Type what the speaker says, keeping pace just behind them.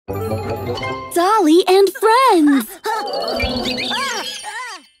Dolly and Friends!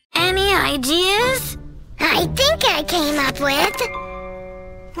 Any ideas? I think I came up with...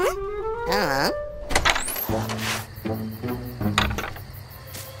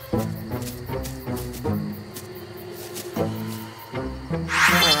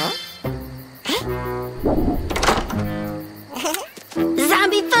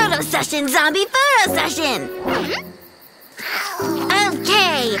 Zombie photo session! Zombie photo session!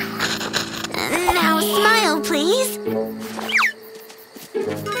 Okay. Now smile, please.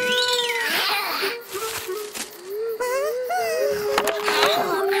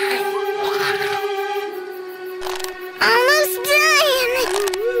 Almost done!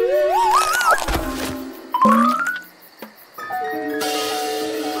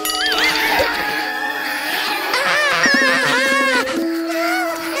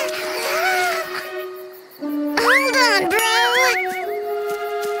 Hold on, bro!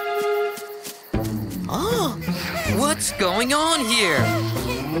 Oh, what's going on here?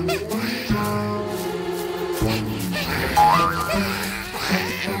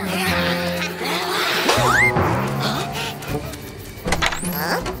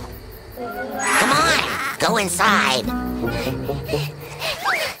 Come on, go inside.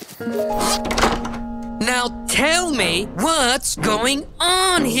 Now tell me what's going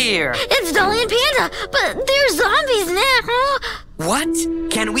on here. It's Dolly and Panda, but they're zombies now. What?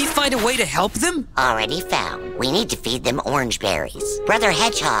 Can we find a way to help them? Already found. We need to feed them orange berries. Brother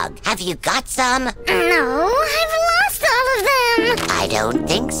Hedgehog, have you got some? No, I've lost all of them. I don't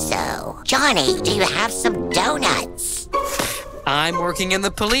think so. Johnny, do you have some donuts? I'm working in the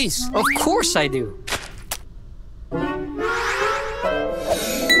police. Of course I do.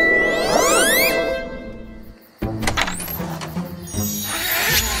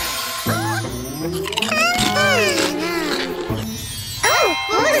 Oh,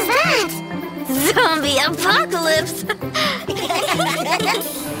 what was that? Zombie apocalypse.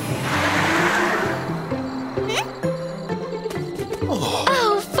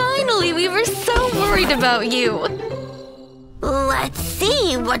 Oh, finally, we were so worried about you. Let's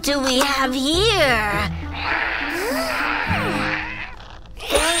see, what do we have here?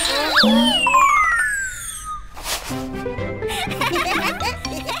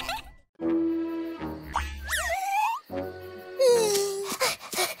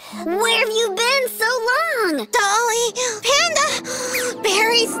 Where have you been so long? Dolly, Panda,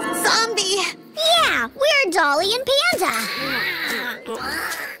 berries, zombie. Yeah, we're Dolly and Panda.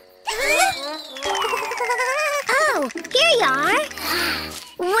 Oh, here you are.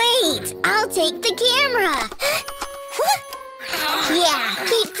 Wait, I'll take the camera. Yeah,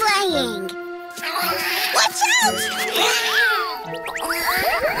 keep playing. Watch out!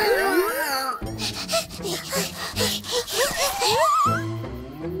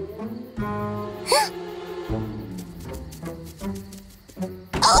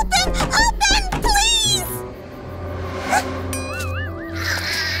 Open, please!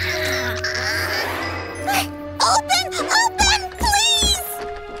 Open, please!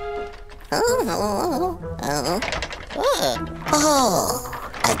 Oh,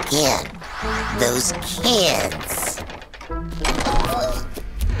 again, those kids.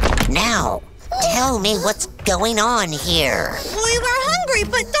 Now, tell me what's going on here. We were hungry,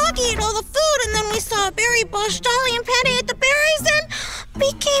 but Doggy ate all the food, and then we saw a berry bush. Dolly and Panda ate the berries and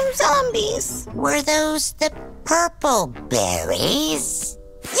became zombies. Were those the purple berries?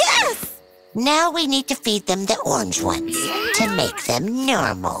 Yes! Now we need to feed them the orange ones to make them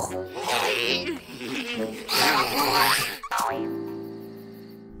normal.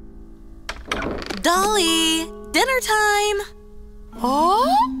 Dolly, dinner time! Oh?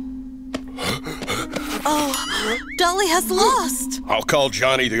 Oh, Dolly has lost. I'll call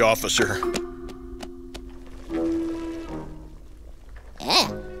Johnny the officer.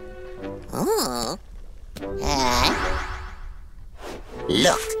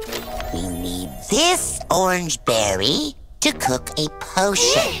 Look, we need this orange berry to cook a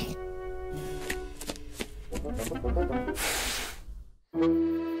potion.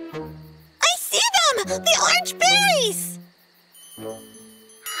 I see them! The orange berries!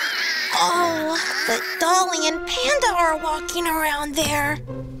 Oh, but Dolly and Panda are walking around there.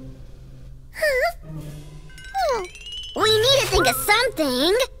 We need to think of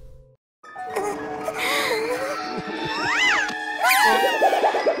something.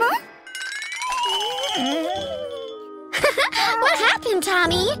 What happened,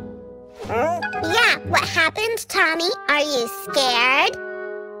 Tommy? Yeah, what happened, Tommy? Are you scared?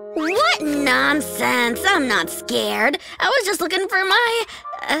 What nonsense! I'm not scared. I was just looking for my,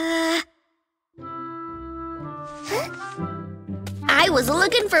 I was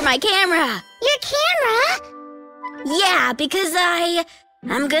looking for my camera. Your camera? Yeah, because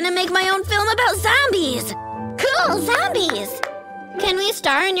I'm gonna make my own film about zombies. Cool, zombies. Can we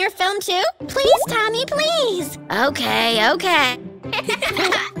star in your film too? Please, Tommy, please. Okay.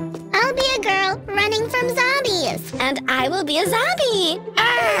 I'll be a girl running from zombies. And I will be a zombie.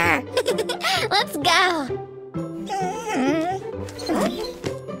 Arr! Let's go.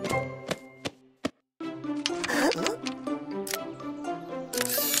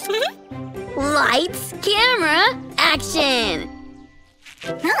 Lights, camera, action.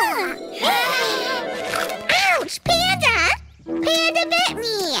 Ouch, Panda! Panda bit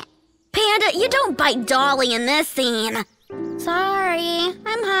me. Panda, you don't bite Dolly in this scene. Sorry,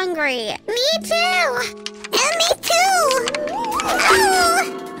 I'm hungry. Me too. And me too.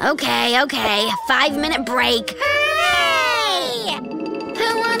 Oh. Okay. 5-minute break. Hooray! Who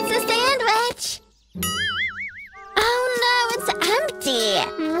wants a sandwich? Oh no, it's empty.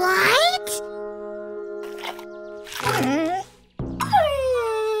 What?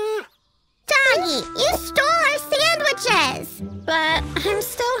 Doggy, you stole our sandwiches. But I'm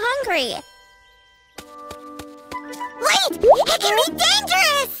still hungry. Wait! It can be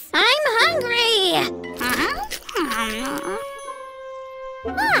dangerous! I'm hungry!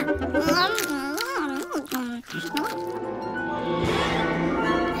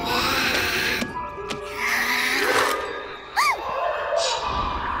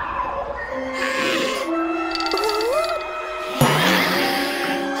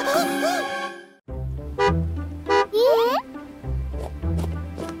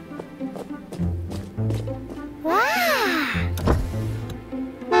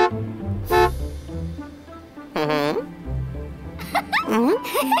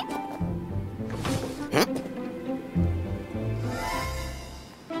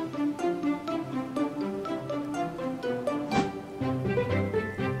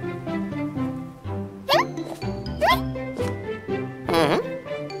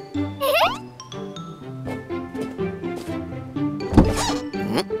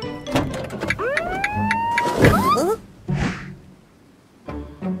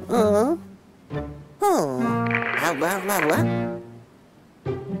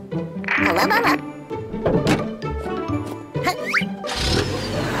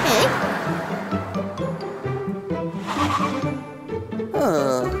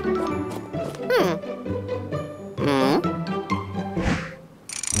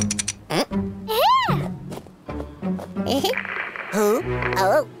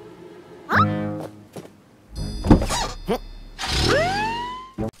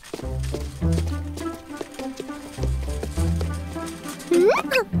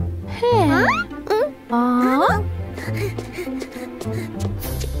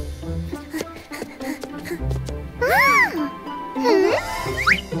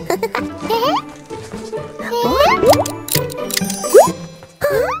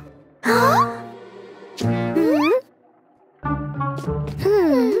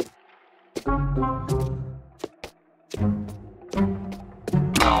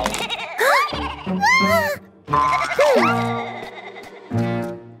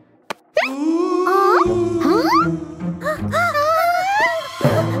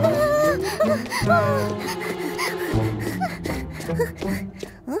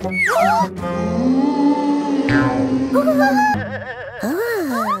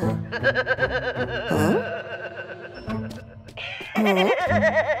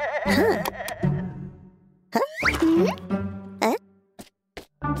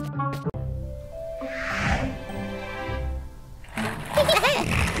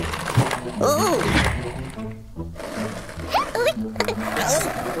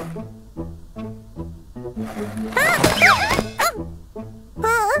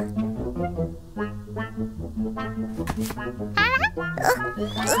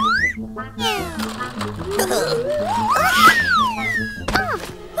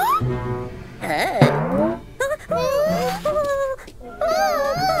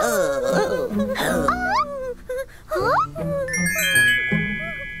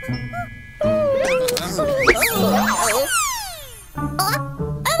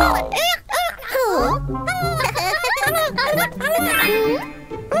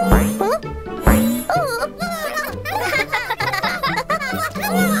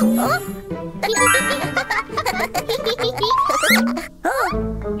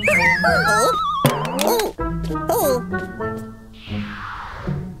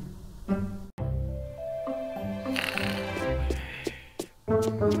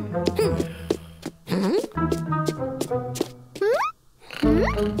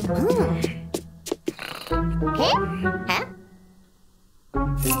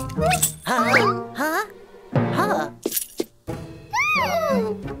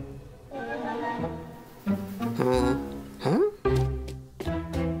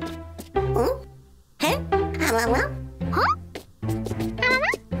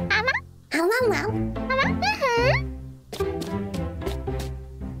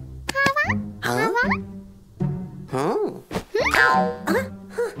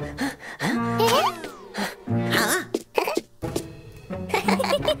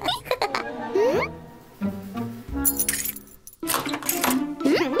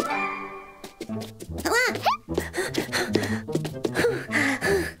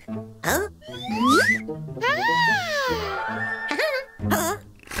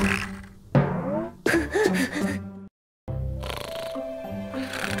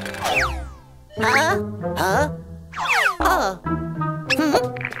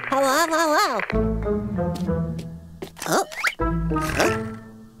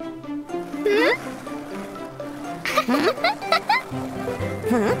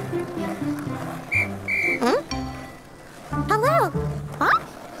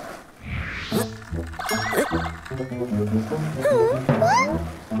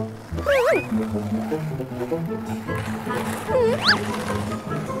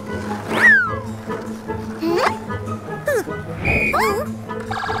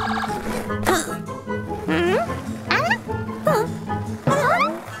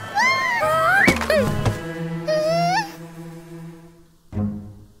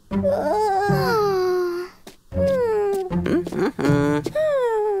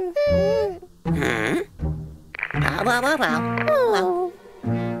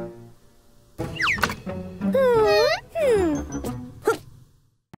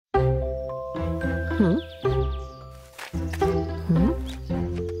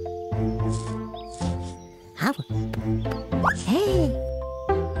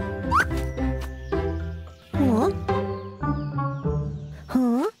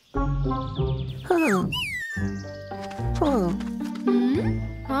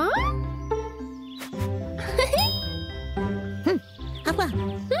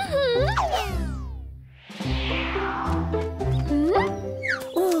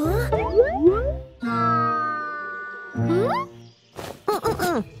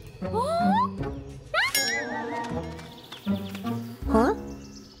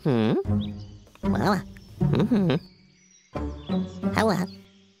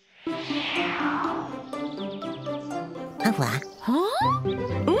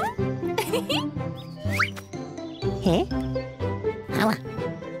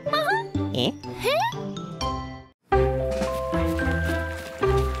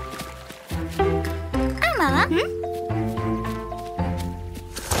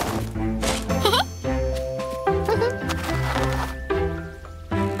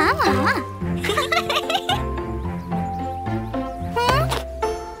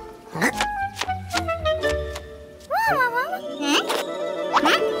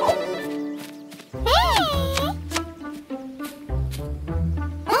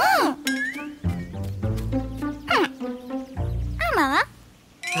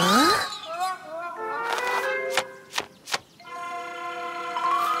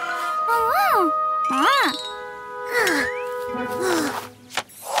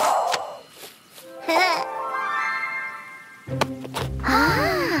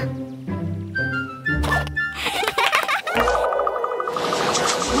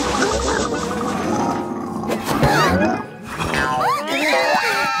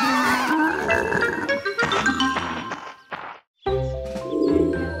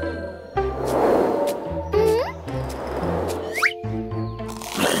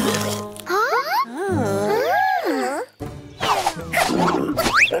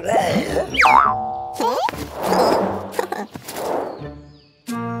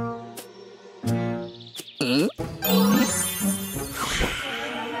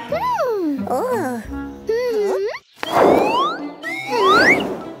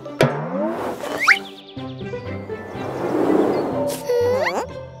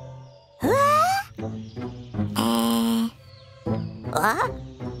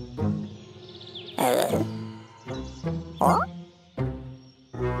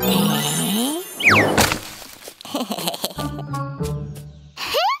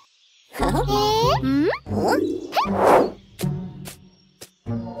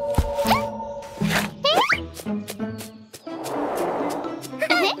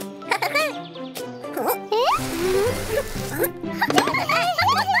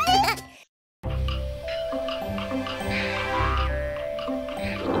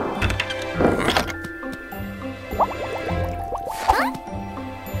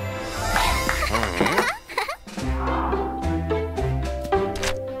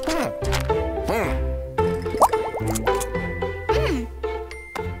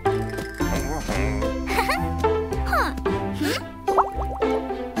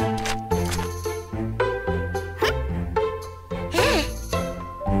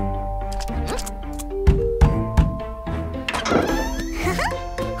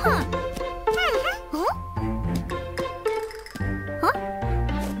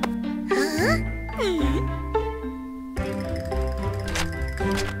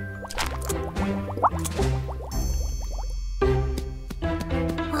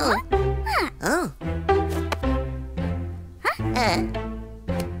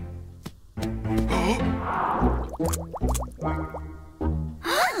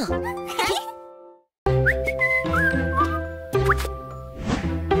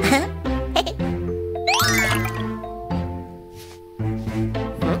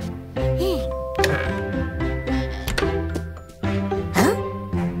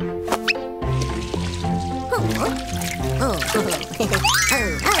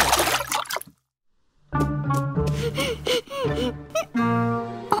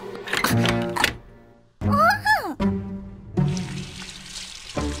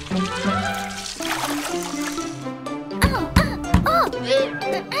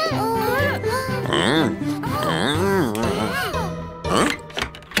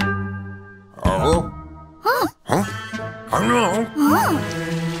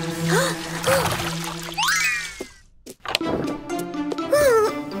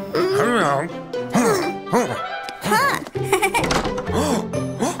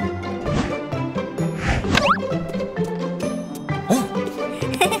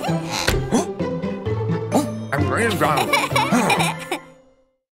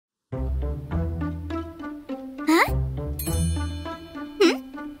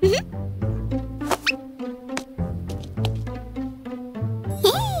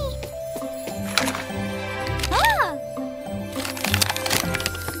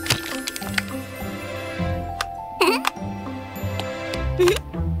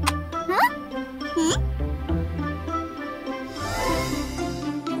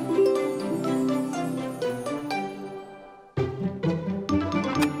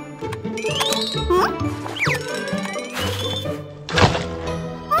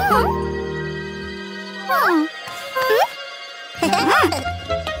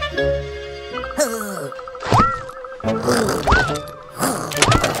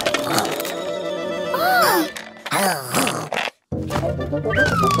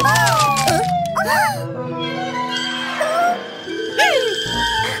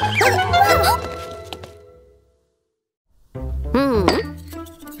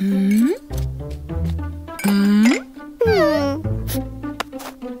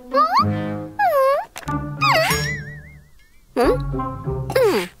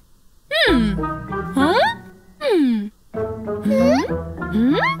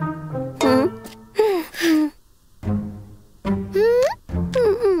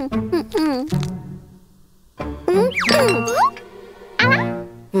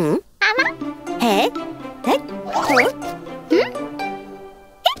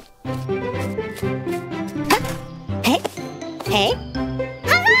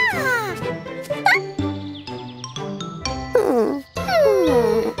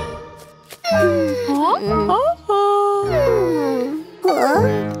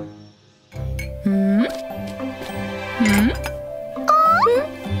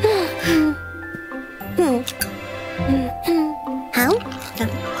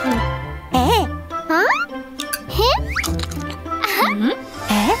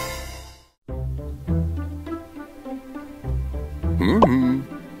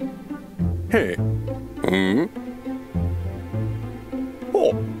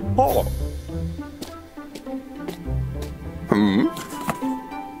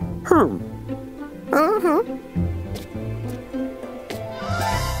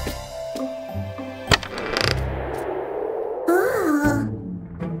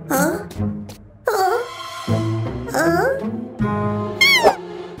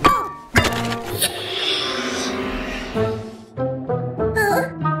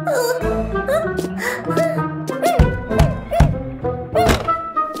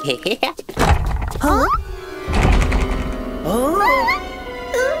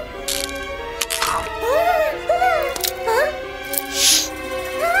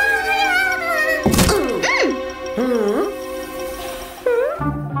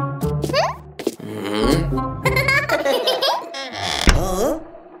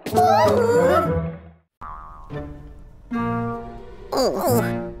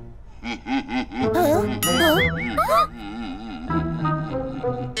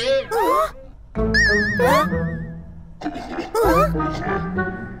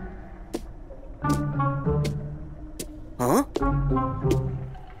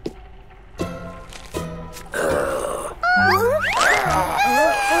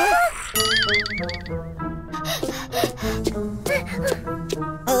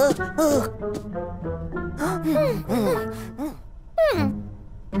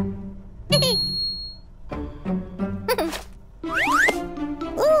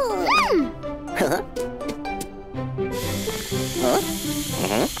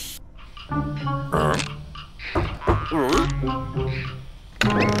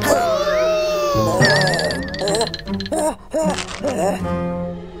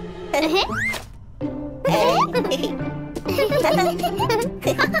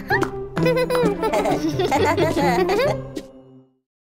 Ha ha ha!